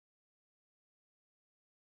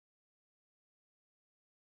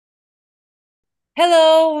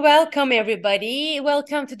Hello, welcome everybody.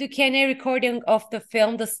 Welcome to the Q&A recording of the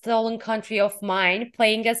film The Stolen Country of Mine,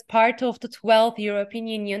 playing as part of the 12th European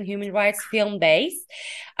Union Human Rights Film Days.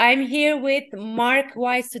 I'm here with Marc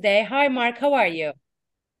Wiese today. Hi, Marc, how are you?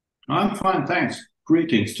 I'm fine, thanks.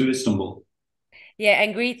 Greetings to Istanbul. Yeah,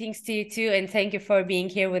 and greetings to you too, and thank you for being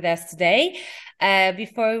here with us today.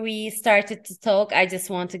 Before we started to talk, I just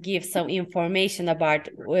want to give some information about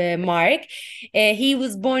Marc. He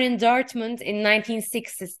was born in Dortmund in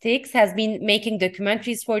 1966, has been making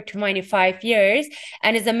documentaries for 25 years,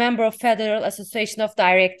 and is a member of Federal Association of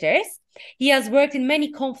Directors. He has worked in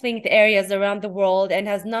many conflict areas around the world and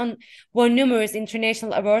has won numerous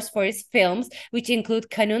international awards for his films, which include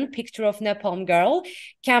Cannes, Picture of Napalm Girl,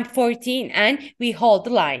 Camp 14, and We Hold the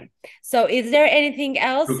Line. So is there anything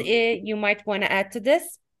else you might want to add to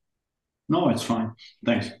this? No, it's fine.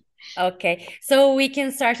 Thanks. Okay, so we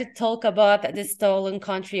can start to talk about the stolen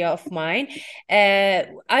country of mine.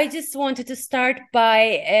 I just wanted to start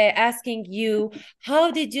by asking you,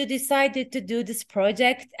 how did you decide to do this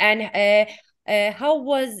project, and how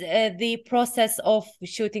was the process of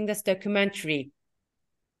shooting this documentary?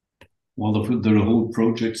 Well, the whole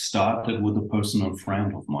project started with a personal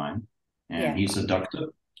friend of mine, and Yeah. he's a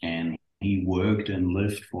doctor, and he worked and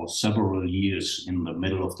lived for several years in the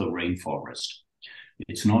middle of the rainforest.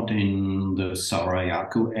 It's not in the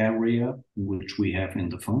Sarayaku area, which we have in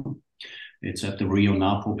the film. It's at the Rio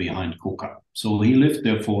Napo behind Coca. So he lived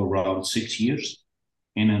there for around 6 years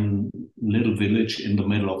in a little village in the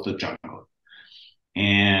middle of the jungle.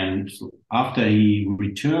 And after he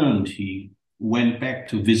returned, he went back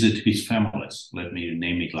to visit his families, let me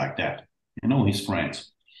name it like that, his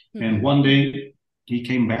friends. Mm-hmm. And one day he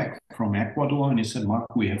came back from Ecuador and he said,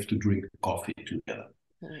 Marc, we have to drink coffee together.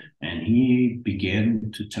 And he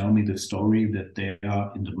began to tell me the story that they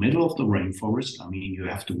are in the middle of the rainforest. I mean, you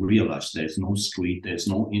have to realize there's no street, there's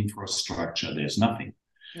no infrastructure, there's nothing.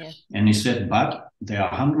 Yeah. And he said, but there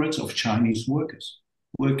are hundreds of Chinese workers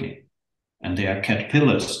working, and they are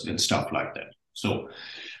caterpillars and stuff like that. So,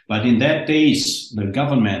 but in that days, the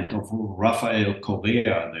government of Rafael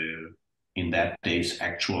Correa, in that days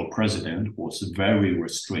actual president, was very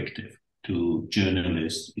restrictive to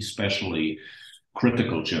journalists, especially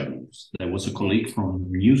critical journalists. There was a colleague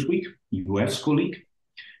from Newsweek, US colleague,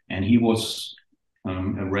 and he was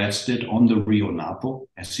arrested on the Rio Napo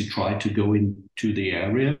as he tried to go into the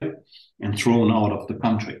area and thrown out of the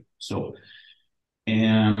country. So,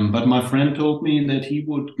 but my friend told me that he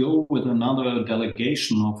would go with another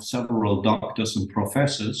delegation of several doctors and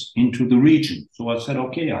professors into the region. So I said,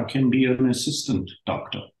 okay, I can be an assistant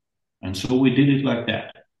doctor. And so we did it like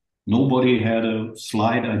that. Nobody had a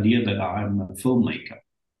slight idea that I'm a filmmaker.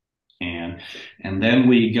 And then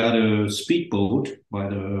we got a speedboat by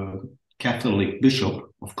the Catholic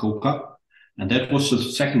bishop of Coca. And that was the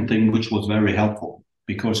second thing, which was very helpful,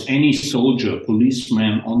 because any soldier,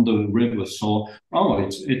 policeman on the river saw, oh,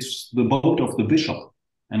 it's the boat of the bishop,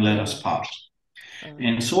 and let us pass.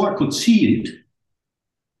 And so I could see it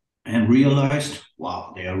and realized,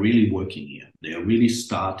 wow, they are really working here. They are really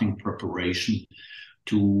starting preparation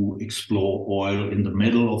to explore oil in the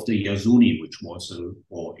middle of the Yasuni, which was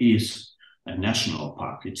or is a national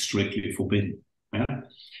park. It's strictly forbidden. Yeah?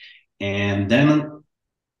 And then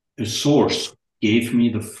a source gave me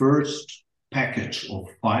the first package of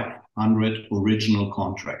 500 original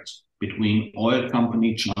contracts between oil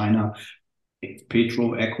company China,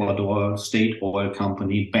 Petro Ecuador, state oil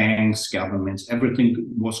company, banks, governments. Everything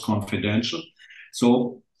was confidential.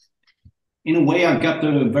 So in a way, I got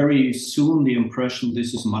very soon the impression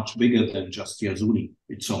this is much bigger than just Yasuni.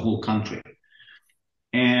 It's a whole country.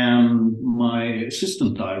 And my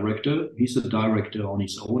assistant director, he's a director on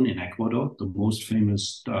his own in Ecuador, the most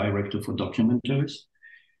famous director for documentaries,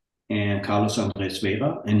 and Carlos Andres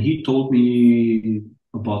Vera. And he told me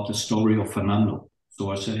about the story of Fernando. So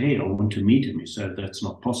I said, hey, I want to meet him. He said, that's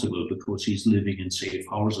not possible because he's living in safe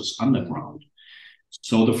houses underground.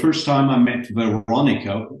 So the first time I met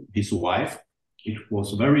Veronica, his wife, it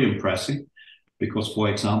was very impressive because, for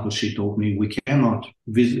example, she told me we cannot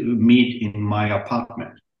meet in my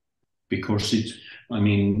apartment because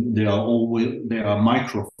there are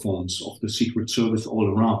microphones of the Secret Service all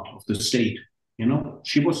around of the state.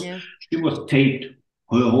 She was taped.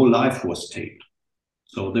 Her whole life was taped.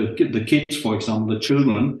 So the kids, for example, the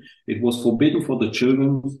children, it was forbidden for the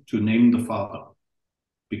children to name the father,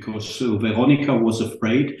 because Veronica was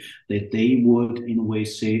afraid that they would, in a way,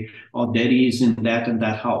 say, oh, daddy is in that and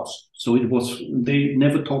that house. So they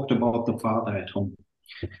never talked about the father at home.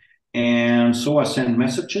 And so I sent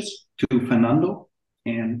messages to Fernando.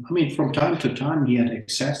 And from time to time, he had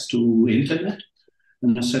access to internet.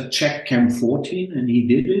 And I said, check Chem 14. And he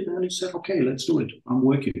did it. And he said, okay, let's do it. I'm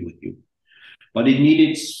working with you. But it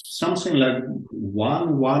needed something like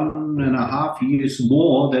 1.5 years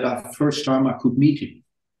more that I first time I could meet him.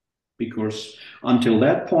 Because until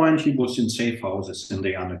that point, he was in safe houses in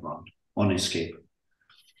the underground on escape.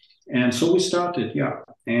 And so we started, yeah.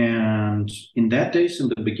 And in that days, in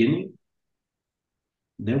the beginning,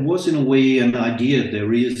 there was in a way an idea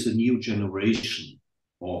there is a new generation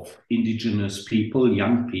of indigenous people,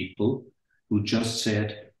 young people, who just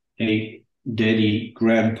said, hey, daddy,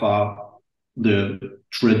 grandpa, the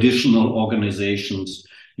traditional organizations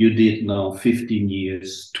you did now 15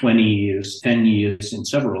 years, 20 years, 10 years in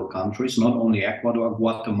several countries, not only Ecuador,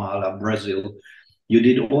 Guatemala, Brazil. You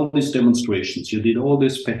did all these demonstrations, you did all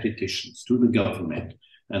these petitions to the government,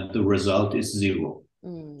 and the result is zero.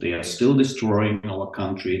 They are still destroying our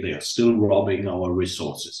country. They are still robbing our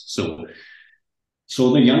resources. So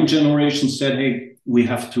the young generation said, hey, we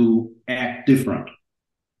have to act different.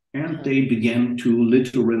 And they began to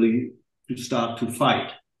literally start to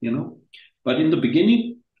fight, But in the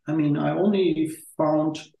beginning, I mean, I only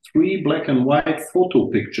found 3 black and white photo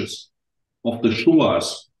pictures of the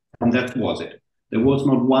Shuas, and that was it. There was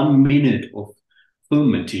not 1 minute of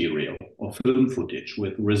film material or film footage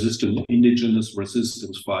with indigenous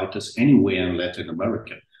resistance fighters anywhere in Latin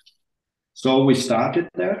America. So we started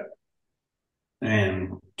there,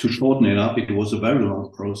 and to shorten it up, it was a very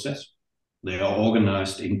long process. They are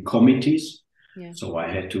organized in committees. Yeah. So I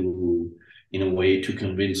had to, in a way, to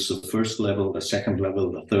convince the first level, the second level,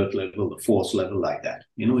 the third level, the fourth level, like that.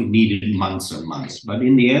 It needed months and months. But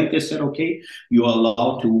in the end, they said, okay, you are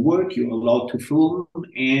allowed to work, you are allowed to film.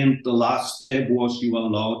 And the last step was you are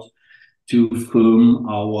allowed to film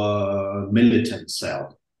our militant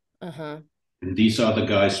cell. And these are the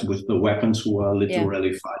guys with the weapons who are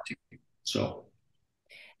literally fighting. So.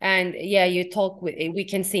 And yeah, we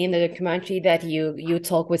can see in the documentary that you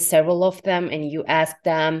talk with several of them and you ask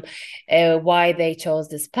them why they chose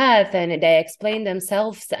this path, and they explain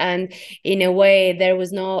themselves. And in a way, there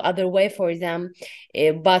was no other way for them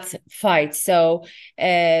but fight. So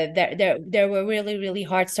there were really, really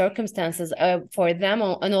hard circumstances for them,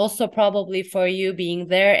 and also probably for you being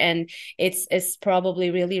there. And it's probably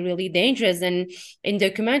really, really dangerous. And in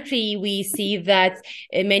documentary, we see that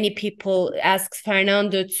many people ask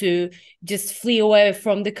Fernando to just flee away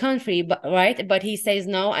from the country, but he says,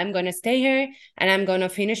 no, I'm going to stay here and I'm going to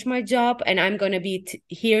finish my job and I'm going to be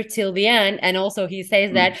here till the end. And also he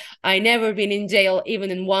says that I never been in jail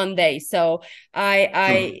even in 1 day, so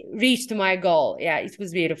I reached my goal. Yeah, it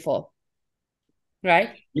was beautiful,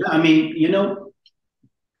 right? Yeah, I mean,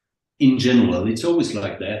 in general, it's always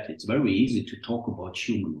like that. It's very easy to talk about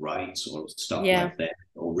human rights or stuff like that,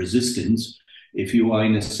 or resistance. If you are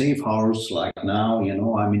in a safe house like now,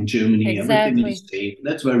 I'm in Germany, everything is safe.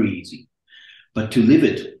 That's very easy. But to live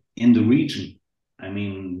it in the region, I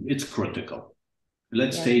mean, it's critical.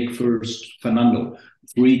 Let's take first Fernando.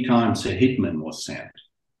 3 times a hitman was sent,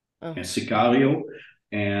 a sicario,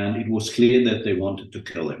 and it was clear that they wanted to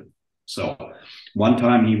kill him. So one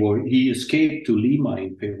time he escaped to Lima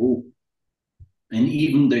in Peru, and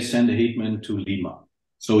even they sent a hitman to Lima.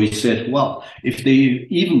 So he said, well, if they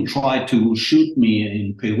even try to shoot me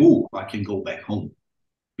in Peru, I can go back home.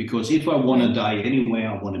 Because if I want to die anywhere,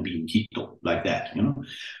 I want to be in Quito, like that,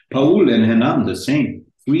 Paul and Hernan, the same.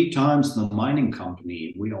 3 times the mining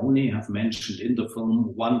company, we only have mentioned in the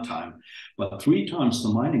film 1 time, but 3 times the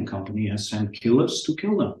mining company has sent killers to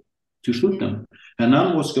kill them, to shoot them.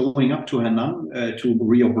 Hernan was going up to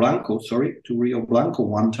Rio Blanco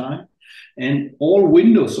 1 time. And all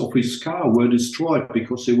windows of his car were destroyed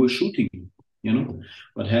because they were shooting him,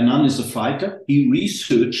 But Hernan is a fighter. He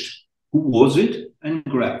researched who was it and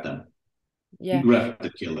grabbed them. Yeah. He grabbed the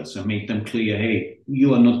killers and made them clear, hey,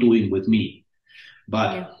 you are not doing with me.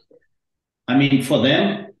 But, I mean, for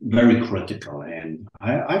them, very critical. And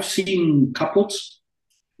I've seen couples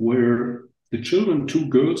where the children, 2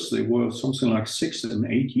 girls, they were something like 6 and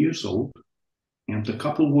 8 years old. And the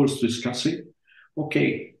couple was discussing,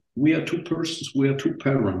 okay, we are 2 persons, we are 2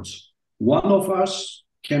 parents. One of us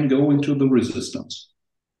can go into the resistance,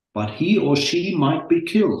 but he or she might be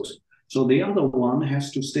killed. So the other one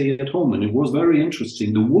has to stay at home. And it was very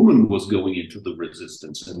interesting. The woman was going into the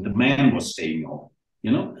resistance and the man was staying home,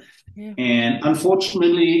 Yeah. And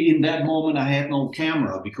unfortunately, in that moment, I had no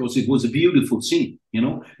camera because it was a beautiful scene,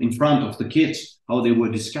 in front of the kids, how they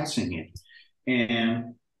were discussing it.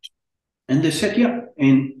 And they said, yeah,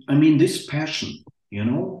 and I mean, this passion,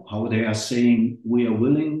 how they are saying we are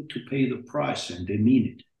willing to pay the price, and they mean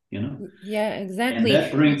it, Yeah, exactly. And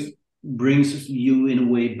that brings, brings you in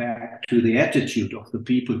a way back to the attitude of the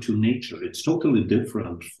people to nature. It's totally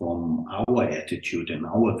different from our attitude and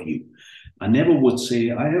our view. I never would say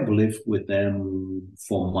I have lived with them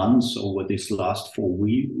for months over these last 4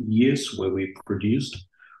 years where we produced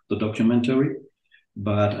the documentary,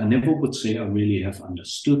 but I never would say I really have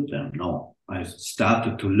understood them. No, I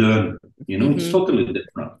started to learn, it's totally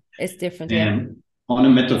different. It's different, and on a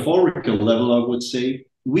metaphorical level, I would say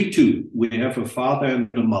we have a father and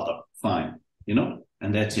a mother, fine,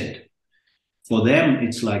 and that's it. For them,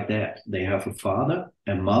 it's like that. They have a father,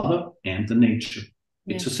 a mother, and the nature.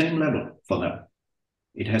 It's the same level for them.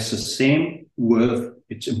 It has the same worth.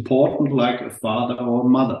 It's important like a father or a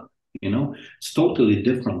mother, It's totally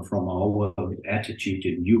different from our attitude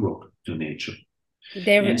in Europe to nature.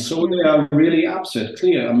 And so they are really upset,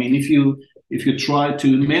 clear. I mean, if you try to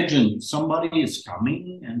imagine somebody is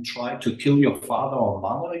coming and try to kill your father or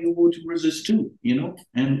mother, you would resist too,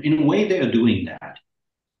 And in a way, they are doing that.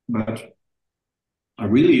 But I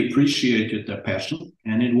really appreciated their passion.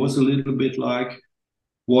 And it was a little bit like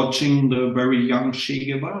watching the very young Che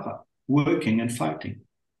Guevara working and fighting.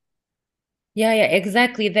 Yeah,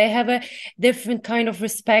 exactly. They have a different kind of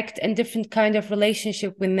respect and different kind of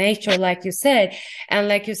relationship with nature, like you said. And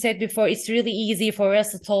like you said before, it's really easy for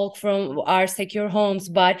us to talk from our secure homes,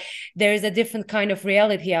 but there is a different kind of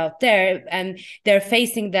reality out there, and they're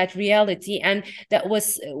facing that reality. And that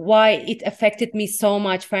was why it affected me so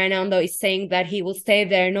much. Fernando is saying that he will stay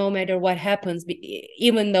there no matter what happens,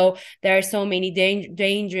 even though there are so many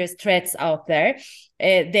dangerous threats out there.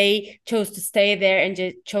 They chose to stay there and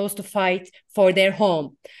just chose to fight for their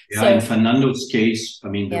home. Yeah, so, in Fernando's case, I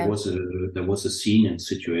mean, there was a scene and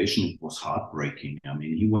situation. It was heartbreaking. I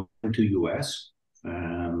mean, he went to US.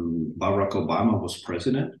 Barack Obama was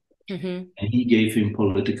president, and he gave him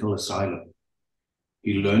political asylum.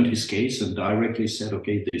 He learned his case and directly said,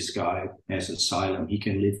 "Okay, this guy has asylum. He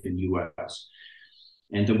can live in US."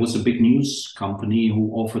 And there was a big news company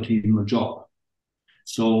who offered him a job.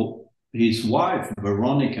 So his wife,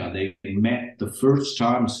 Veronica, they met the first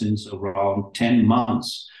time since around 10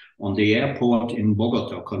 months on the airport in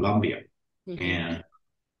Bogota, Colombia. And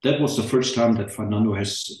that was the first time that Fernando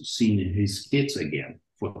has seen his kids again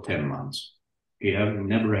for 10 months. He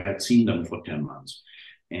never had seen them for 10 months.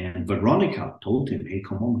 And Veronica told him, "Hey,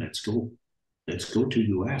 come on, let's go. Let's go to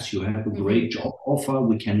US. You have a great job offer.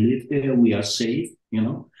 We can live there. We are safe,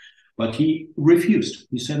 But he refused.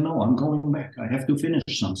 He said, "No, I'm going back. I have to finish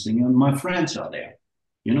something. And my friends are there,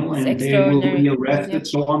 and they will be arrested.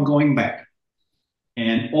 So I'm going back."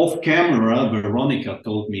 And off camera, Veronica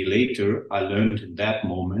told me later, I learned in that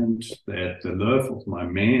moment that the love of my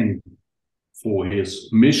man for his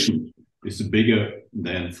mission is bigger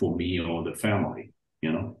than for me or the family,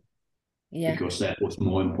 because that was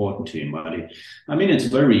more important to him. But it's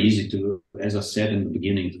very easy to, as I said in the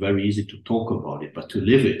beginning, it's very easy to talk about it, but to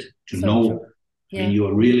live it, to know when you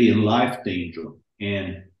are really in life danger. And,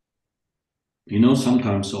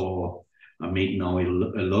 sometimes I make now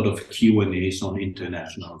a lot of Q&As on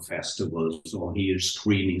international festivals or here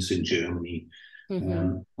screenings in Germany.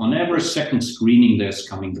 On every second screening, there's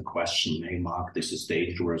coming the question, "Hey, Marc, this is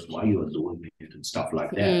dangerous. Why you are doing it?" and stuff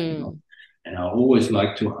like that, And I always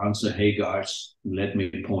like to answer, "Hey guys, let me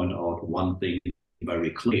point out one thing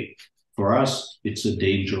very clear. For us, it's a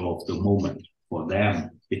danger of the moment. For them,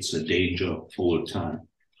 it's a danger all the time.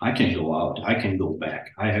 I can go out, I can go back.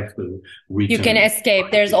 I have to return. You can escape.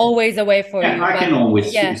 There's always a way for you. I can always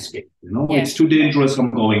escape. It's too dangerous.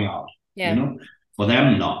 I'm going out. For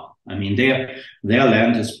them, no. I mean, their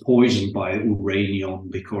land is poisoned by uranium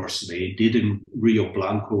because they did in Rio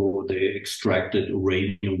Blanco, they extracted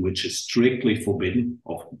uranium, which is strictly forbidden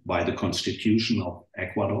by the constitution of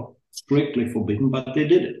Ecuador, strictly forbidden, but they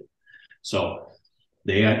did it. So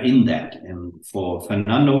they are in that. And for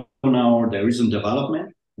Fernando now, there is a development.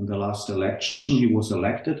 In the last election, he was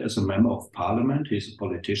elected as a member of parliament. He's a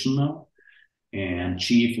politician now and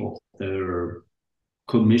chief of the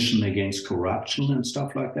Commission Against Corruption and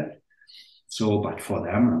stuff like that. So, but for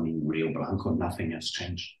them, Rio Blanco, nothing has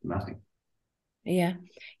changed, nothing. Yeah.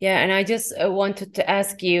 And I just wanted to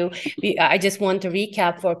ask you, I just want to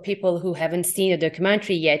recap for people who haven't seen the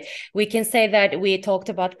documentary yet. We can say that we talked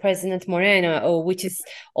about President Moreno, which is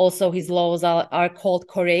also his laws are called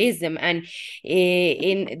Correism. And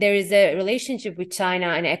there is a relationship with China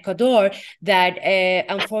and Ecuador that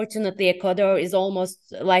unfortunately Ecuador is almost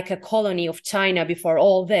like a colony of China before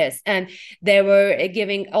all this. And they were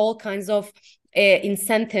giving all kinds of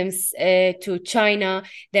incentives to China.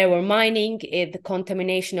 They were mining, the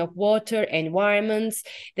contamination of water, environments.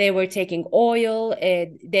 They were taking oil.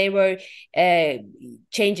 They were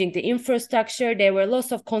changing the infrastructure. There were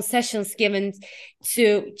lots of concessions given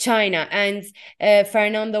to China. And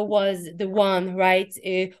Fernando was the one, right,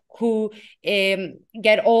 who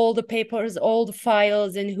get all the papers, all the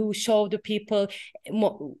files, and who showed the people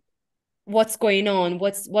what's going on,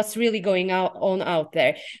 what's really going on out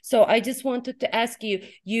there. So I just wanted to ask you,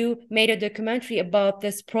 you made a documentary about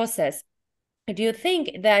this process. Do you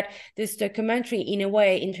think that this documentary, in a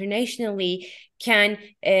way, internationally, can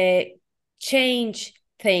change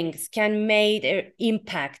things, can make an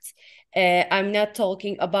impact? I'm not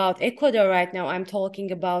talking about Ecuador right now. I'm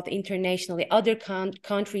talking about internationally, other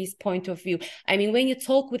countries' point of view. I mean, when you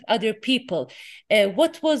talk with other people,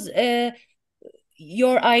 what was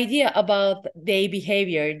your idea about their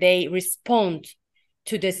behavior, they respond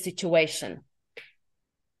to this situation?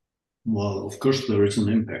 Well, of course, there is an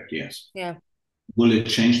impact, yes. Yeah. Will it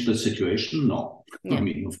change the situation? No. Yeah. I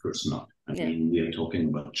mean, of course not. I mean, we are talking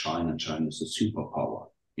about China. China is a superpower.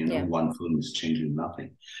 You know, one film is changing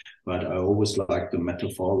nothing. But I always like the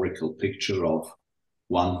metaphorical picture of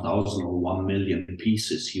 1,000 or 1 million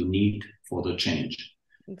pieces you need for the change.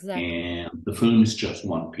 Exactly. And the film is just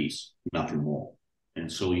one piece, nothing more. And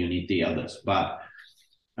so you need the others. But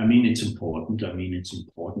I mean, it's important. I mean, it's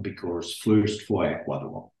important because first for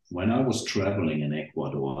Ecuador, when I was traveling in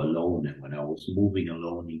Ecuador alone and when I was moving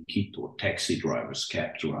alone in Quito, taxi drivers,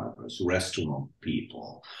 cab drivers, restaurant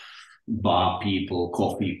people, bar people,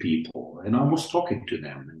 coffee people, and I was talking to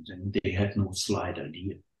them and they had no slight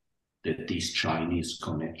idea that these Chinese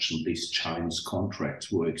connections, these Chinese contracts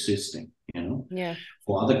were existing, you know? Yeah.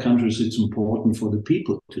 For other countries, it's important for the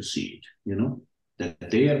people to see it, you know?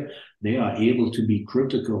 That they are able to be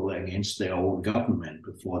critical against their own government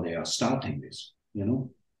before they are starting this, you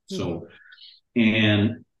know? So,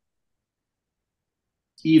 and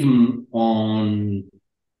even on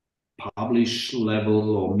published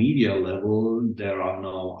level or media level, there are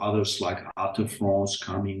now others like Arte France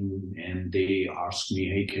coming and they ask me,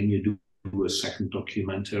 hey, can you do a second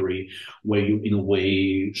documentary where you in a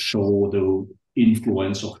way show the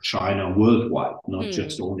influence of China worldwide, not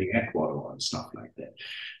just only Ecuador and stuff like that.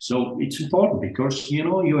 So it's important because, you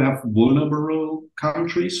know, you have vulnerable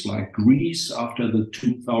countries like Greece after the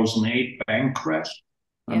 2008 bank crash.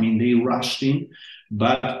 I mean, they rushed in,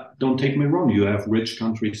 but don't take me wrong, you have rich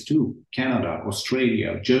countries too. Canada,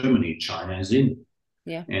 Australia, Germany, China is in.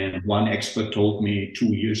 Yeah. And one expert told me 2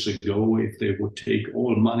 years ago, if they would take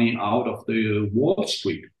all money out of the Wall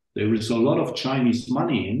Street, there is a lot of Chinese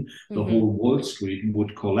money in, the whole Wall Street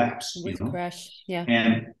would collapse, would crash. Yeah.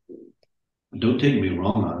 And don't take me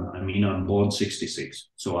wrong, I mean, I'm born 66,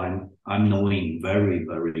 so I'm knowing very,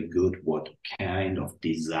 very good what kind of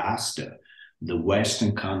disaster the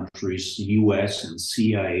Western countries, US and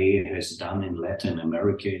CIA has done in Latin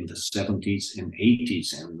America in the 70s and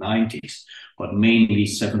 80s and 90s, but mainly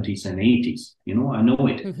 70s and 80s. You know, I know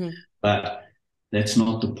it, but that's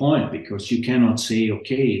not the point because you cannot say,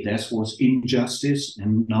 okay, that was injustice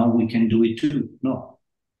and now we can do it too. No,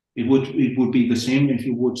 it would be the same if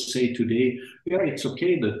you would say today, yeah, it's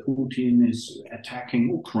okay that Putin is attacking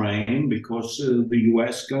Ukraine because the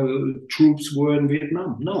US troops were in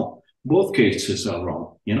Vietnam. No. Both cases are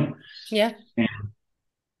wrong, you know? Yeah.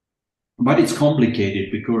 But it's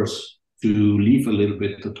complicated because to leave a little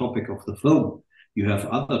bit the topic of the film, you have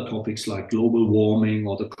other topics like global warming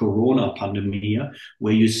or the corona pandemic,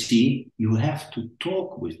 where you see you have to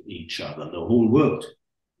talk with each other, the whole world.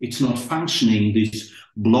 It's not functioning, this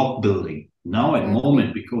block building. Now at the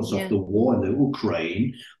moment, because of the war in the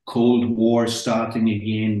Ukraine, Cold War starting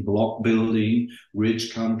again, block building,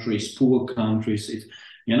 rich countries, poor countries,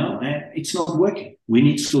 you know, it's not working. We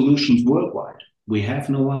need solutions worldwide. We have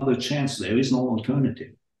no other chance. There is no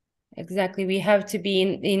alternative. Exactly. We have to be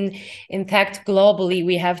in fact globally.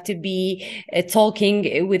 We have to be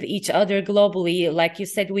talking with each other globally. Like you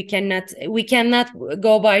said, we cannot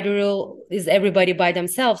go by the rule is everybody by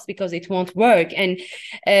themselves because it won't work. And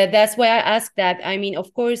that's why I asked that. I mean,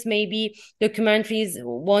 of course, maybe documentaries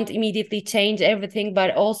won't immediately change everything,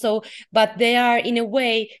 but they are in a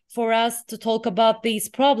way for us to talk about these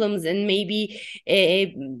problems and maybe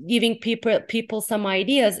giving people some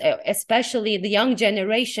ideas, especially the young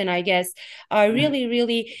generation, I guess, are really,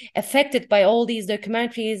 really affected by all these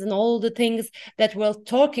documentaries and all the things that we're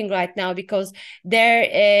talking right now because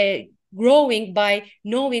they're growing by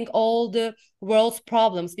knowing all the world's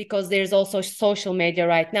problems because there's also social media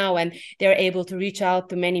right now and they're able to reach out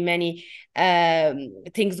to many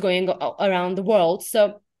things going around the world.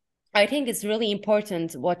 So I think it's really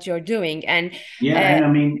important what you're doing. And yeah, and I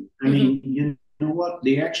mhm. mean, you know what?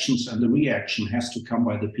 The actions and the reaction has to come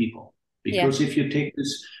by the people. Because Yeah, if you take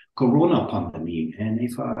this Corona pandemic, and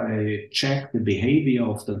if I check the behavior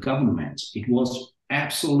of the governments, it was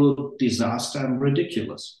absolute disaster and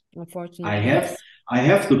ridiculous. I unfortunately, have yes. I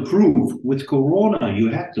have the proof with Corona. You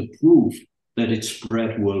have the proof that it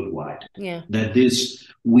spread worldwide. Yeah, That this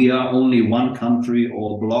we are only one country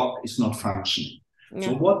or bloc is not functioning.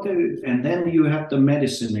 So yeah, and then you have the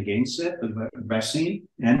medicine against it, the vaccine.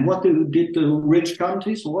 And what did the rich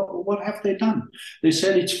countries? What have they done? They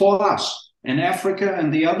said it's for us, and Africa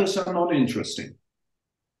and the others are not interesting.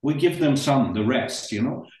 We give them some, the rest.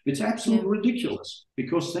 It's yeah, absolutely ridiculous,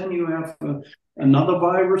 because then you have another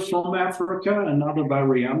virus from Africa, another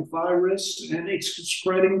variant virus, and it's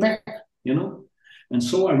spreading back. And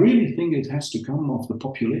so I really think it has to come of the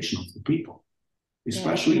population of the people. yeah,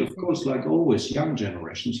 Especially, of definitely. course, like always, young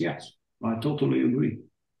generations. Yes, I totally agree.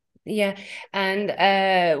 Yeah, and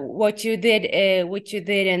what you did,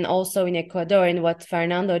 and also in Ecuador, and what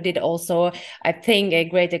Fernando did also, I think a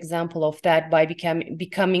great example of that, by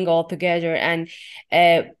becoming all together and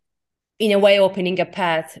in a way opening a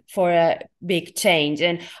path for a big change.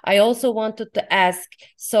 And I also wanted to ask,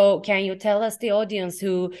 so can you tell us, the audience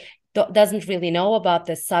who doesn't really know about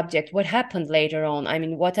this subject, what happened later on? I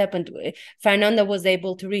mean, what happened? Fernando was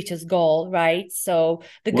able to reach his goal, right? So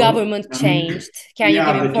the Well, government I mean, changed. Can you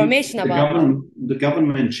give yeah, information about that? the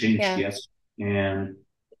government changed, Yeah. yes,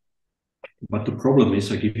 but the problem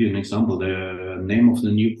is, I give you an example. The name of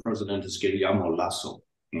the new president is Guillermo Lasso,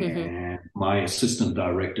 Mm-hmm. and my assistant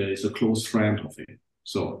director is a close friend of him.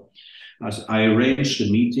 So, as I arranged a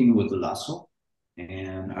meeting with Lasso,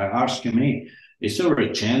 and I asked him, "Hey, is there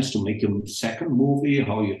a chance to make a second movie?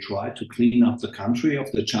 How you try to clean up the country of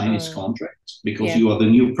the Chinese contracts, because Yeah. you are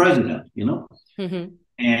the new president?" Mm-hmm.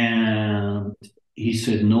 And he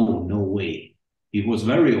said, "No, no way." He was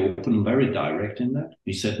very open, very direct in that.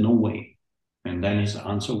 He said, "No way." And then his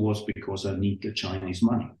answer was, "Because I need the Chinese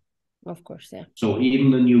money." Of course, yeah. So even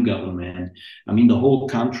the new government, I mean, the whole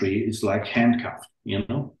country is like handcuffed.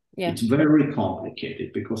 Yeah. It's very complicated,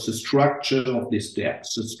 because the structure of these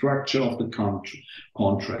debts, the structure of the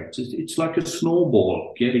contracts, it's like a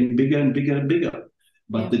snowball getting bigger and bigger and bigger.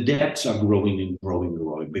 But Yeah. the debts are growing and growing and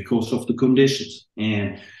growing because of the conditions.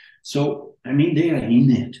 And so, I mean, they are in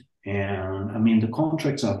it. And I mean, the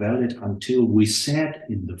contracts are valid until, we said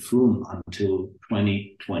in the film, until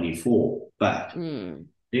 2024. But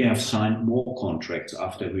they have signed more contracts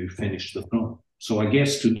after we finished the film. So I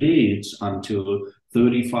guess today it's until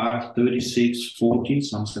 35, 36, 40,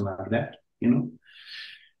 something like that.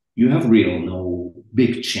 You have real no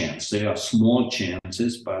big chance. There are small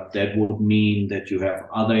chances, but that would mean that you have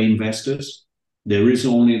other investors. There is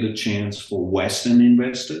only the chance for Western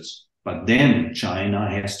investors, but then China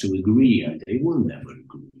has to agree, and they will never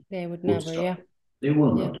agree. They would Full never, stop. yeah. They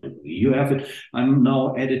will Yeah. not agree. You have it. I'm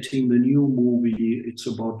now editing the new movie. It's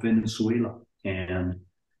about Venezuela, and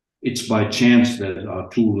it's by chance that are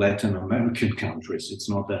two Latin American countries. It's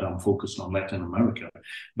not that I'm focused on Latin America,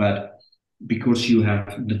 but because you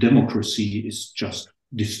have the democracy is just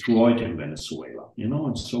destroyed in Venezuela.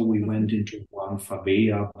 And so we went into one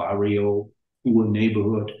favela, barrio, poor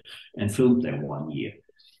neighborhood, and filmed there 1 year.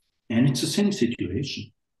 And it's the same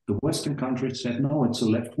situation. The Western countries said, "No, it's a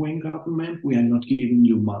left-wing government. We are not giving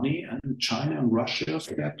you money." And China and Russia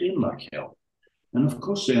stepped in like hell. And of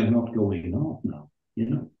course, they are not going out now. In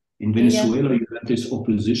Yeah. Venezuela, you had this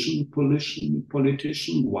opposition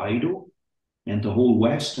politician, Guaido, and the whole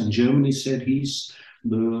West and Germany said he's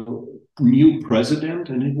the new president,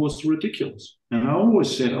 and it was ridiculous. And I always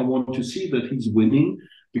said I want to see that he's winning,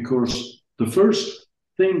 because the first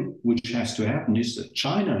thing which has to happen is that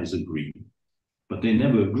China is agreeing, but they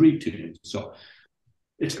never agreed to it. So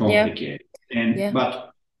it's complicated. Yeah.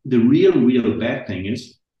 But the real bad thing is,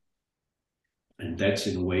 and that's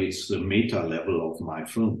in a way, it's the meta level of my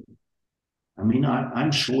film. I mean,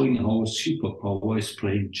 I'm showing how a superpower is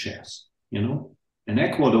playing chess. And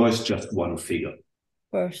Ecuador is just one figure.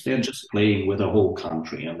 First. They're just playing with a whole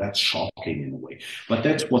country, and that's shocking in a way. But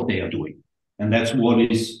that's what they are doing. And that's what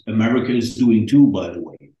America is doing too, by the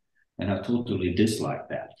way. And I totally dislike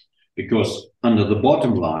that. Because under the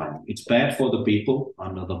bottom line, it's bad for the people.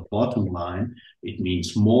 Under the bottom line, it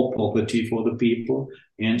means more poverty for the people.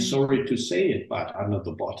 And sorry to say it, but under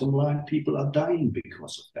the bottom line, people are dying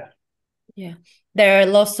because of that. Yeah. There are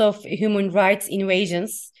lots of human rights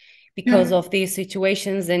invasions because of these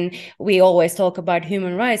situations. And we always talk about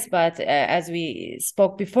human rights, but as we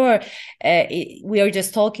spoke before, we are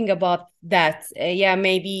just talking about that. Yeah,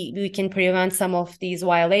 maybe we can prevent some of these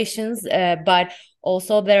violations, but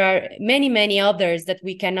also there are many others that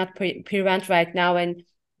we cannot prevent right now, and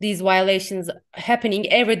these violations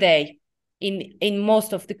happening every day in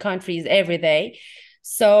most of the countries every day.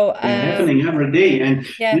 So they're happening every day. And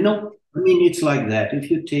yeah. you know, I mean, it's like that. If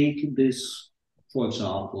you take this, for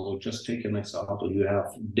example, just take an example, you have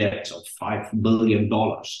debts of $5 billion,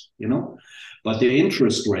 you know, but the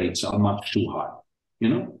interest rates are much too high, you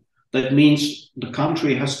know. That means the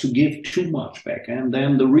country has to give too much back, and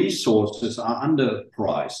then the resources are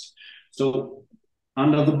underpriced. So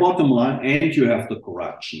under the bottom line, and you have the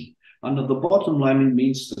corruption. Under the bottom line, it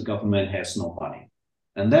means the government has no money.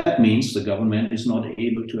 And that means the government is not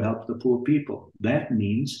able to help the poor people. That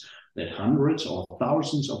means that hundreds or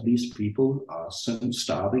thousands of these people are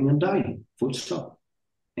starving and dying, full stop.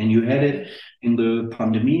 And you had it in the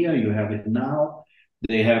pandemic, you have it now.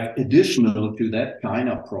 They have additional to that kind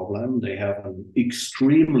of problem. They have an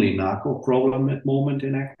extremely narco problem at the moment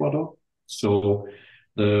in Ecuador. So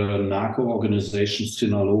the narco organizations,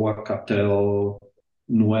 Sinaloa cartel,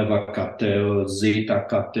 Nueva cartel, Zeta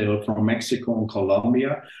cartel from Mexico and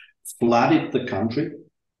Colombia flooded the country.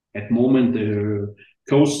 At the moment, the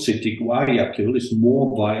coast city Guayaquil is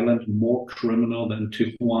more violent, more criminal than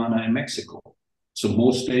Tijuana in Mexico. It's the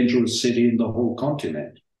most dangerous city in the whole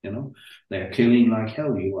continent. You know, they're killing like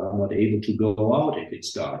hell. You are not able to go out if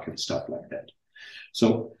it's dark and stuff like that.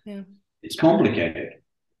 So it's complicated.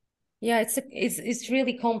 Yeah, it's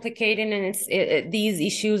really complicated, and these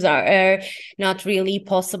issues are not really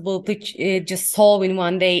possible to just solve in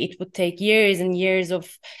one day. It would take years and years of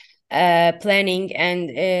planning, and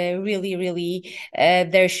really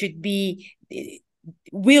there should be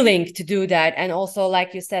willing to do that. And also,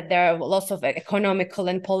 like you said, there are lots of economical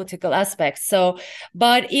and political aspects. So,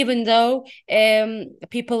 but even though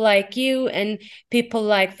people like you and people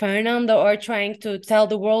like Fernando are trying to tell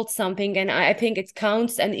the world something, and I think it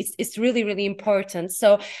counts, and it's really important.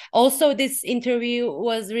 So also this interview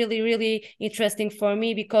was really interesting for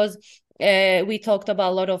me, because we talked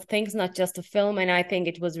about a lot of things, not just a film, and I think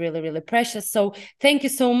it was really precious. So thank you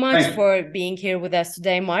so much for being here with us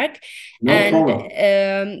today, Marc. No problem.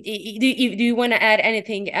 Do you want to add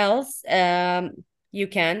anything else? You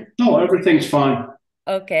can. No, everything's fine.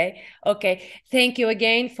 Okay. Thank you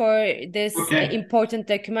again for this important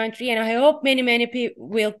documentary, and I hope many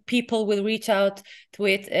people will reach out to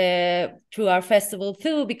it through our festival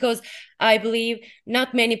too, because I believe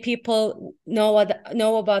not many people know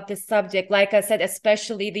about this subject. Like I said,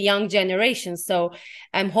 especially the young generation. So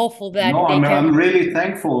I'm hopeful that I'm really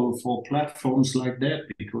thankful for platforms like that,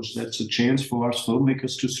 because that's a chance for us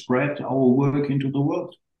filmmakers to spread our work into the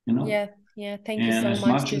world. You know. Yeah, thank you so much. As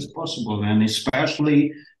much as possible, and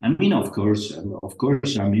especially, I mean, of course,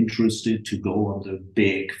 I'm interested to go on the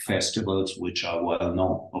big festivals which are well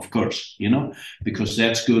known, of course, you know, because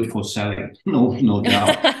that's good for selling, no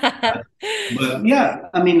doubt. but yeah,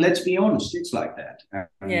 I mean, let's be honest, it's like that.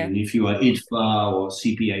 I mean, if you are ITFA or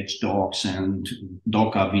CPH Docs and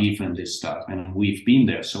Doc Aviv and this stuff, and we've been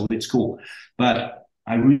there, so it's cool. But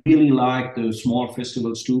I really like the small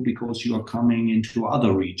festivals too, because you are coming into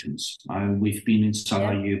other regions. We've been in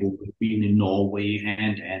Sarajevo, we've been in Norway,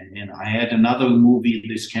 and I had another movie,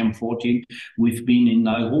 this Camp 14. We've been in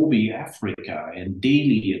Nairobi, Africa, and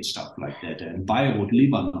Delhi and stuff like that, and Beirut,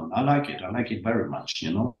 Lebanon. I like it very much,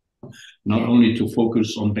 you know. Not only to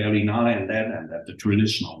focus on Berlinale and that, the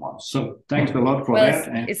traditional ones. So thanks a lot for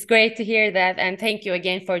that. It's great to hear that, and thank you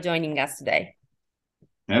again for joining us today.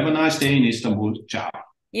 Have a nice day in Istanbul. Ciao.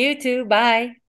 You too. Bye.